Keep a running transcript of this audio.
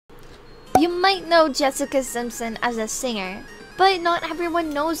You might know Jessica Simpson as a singer, but not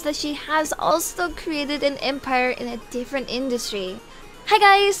everyone knows that she has also created an empire in a different industry. Hi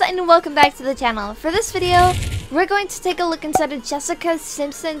guys, and welcome back to the channel. For this video, we're going to take a look inside of Jessica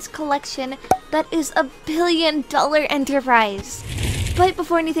Simpson's collection that is a billion-dollar enterprise. But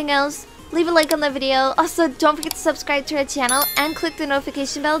before anything else, leave a like on the video. Also, don't forget to subscribe to our channel and click the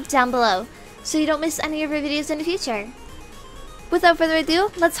notification bell down below so you don't miss any of our videos in the future. Without further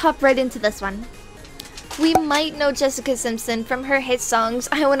ado, let's hop right into this one. We might know Jessica Simpson from her hit songs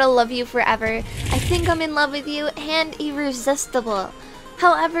I Wanna Love You Forever, I Think I'm in Love with You, and Irresistible.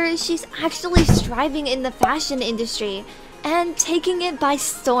 However, she's actually thriving in the fashion industry and taking it by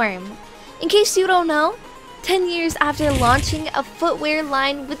storm. In case you don't know, 10 years after launching a footwear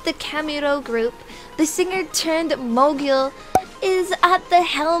line with the Camuto group, the singer turned mogul is at the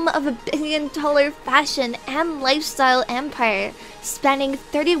helm of a billion-dollar fashion and lifestyle empire spanning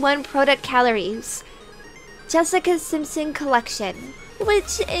 31 product categories. Jessica Simpson collection,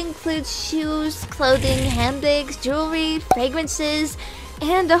 which includes shoes, clothing, handbags, jewelry, fragrances,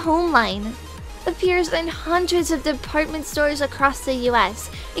 and a home line, appears in hundreds of department stores across the US,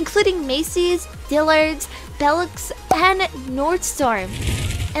 including Macy's, Dillard's, Belk's, and Nordstrom.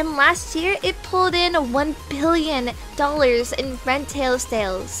 And last year, it pulled in $1 billion in retail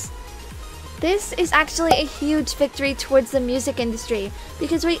sales. This is actually a huge victory towards the music industry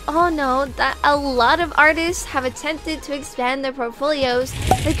because we all know that a lot of artists have attempted to expand their portfolios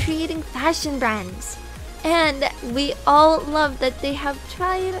by creating fashion brands. And we all love that they have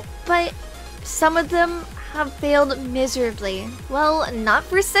tried, but some of them have failed miserably. Well, not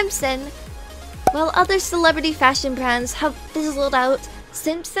for Simpson. While other celebrity fashion brands have fizzled out,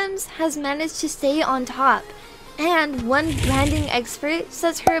 Simpson's has managed to stay on top. And one branding expert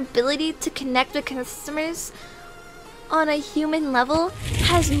says her ability to connect with customers on a human level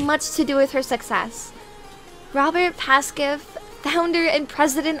has much to do with her success. Robert Paskov, founder and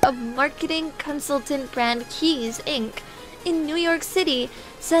president of marketing consultant brand Keys Inc. in New York City,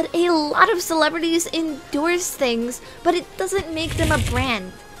 said a lot of celebrities endorse things, but it doesn't make them a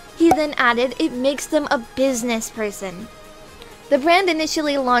brand. He then added, it makes them a business person. The brand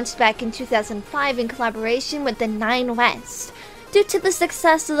initially launched back in 2005 in collaboration with the Nine West. Due to the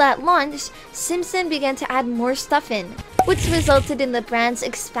success of that launch, Simpson began to add more stuff in, which resulted in the brand's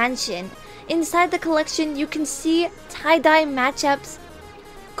expansion. Inside the collection, you can see tie-dye matchups,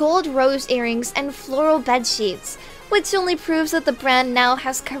 gold rose earrings, and floral bed sheets, which only proves that the brand now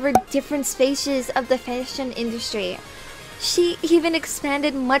has covered different spaces of the fashion industry. She even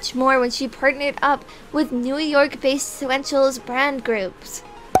expanded much more when she partnered up with New York-based Essentials brand groups.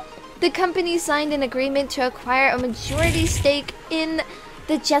 The company signed an agreement to acquire a majority stake in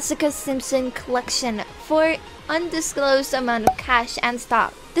the Jessica Simpson collection for undisclosed amount of cash and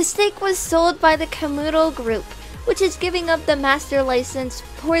stock. The stake was sold by the Camuto group, which is giving up the master license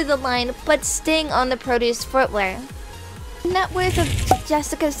for the line but staying on the produce footwear. The net worth of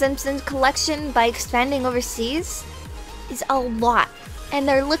Jessica Simpson's collection by expanding overseas is a lot, and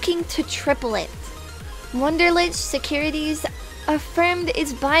they're looking to triple it. Wunderlich Securities affirmed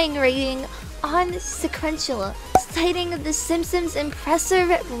its buying rating on Sequential, citing the Simpsons' impressive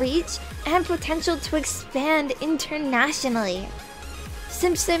reach and potential to expand internationally.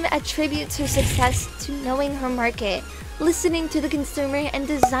 Simpson attributes her success to knowing her market, listening to the consumer, and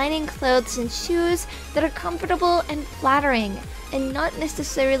designing clothes and shoes that are comfortable and flattering, and not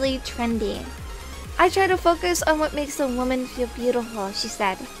necessarily trendy. I try to focus on what makes a woman feel beautiful, she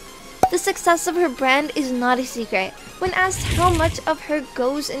said. The success of her brand is not a secret. When asked how much of her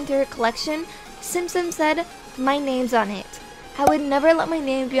goes into her collection, Simpson said, "My name's on it. I would never let my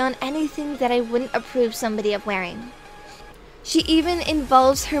name be on anything that I wouldn't approve somebody of wearing." She even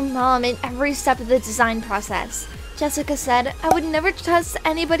involves her mom in every step of the design process. Jessica said, "I would never trust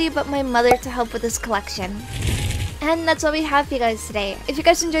anybody but my mother to help with this collection." And that's all we have for you guys today. If you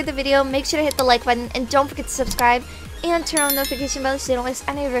guys enjoyed the video, make sure to hit the like button and don't forget to subscribe and turn on notification bell so you don't miss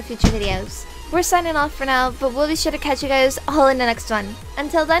any of our future videos. We're signing off for now, but we'll be sure to catch you guys all in the next one.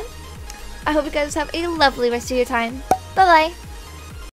 Until then, I hope you guys have a lovely rest of your time. Bye bye!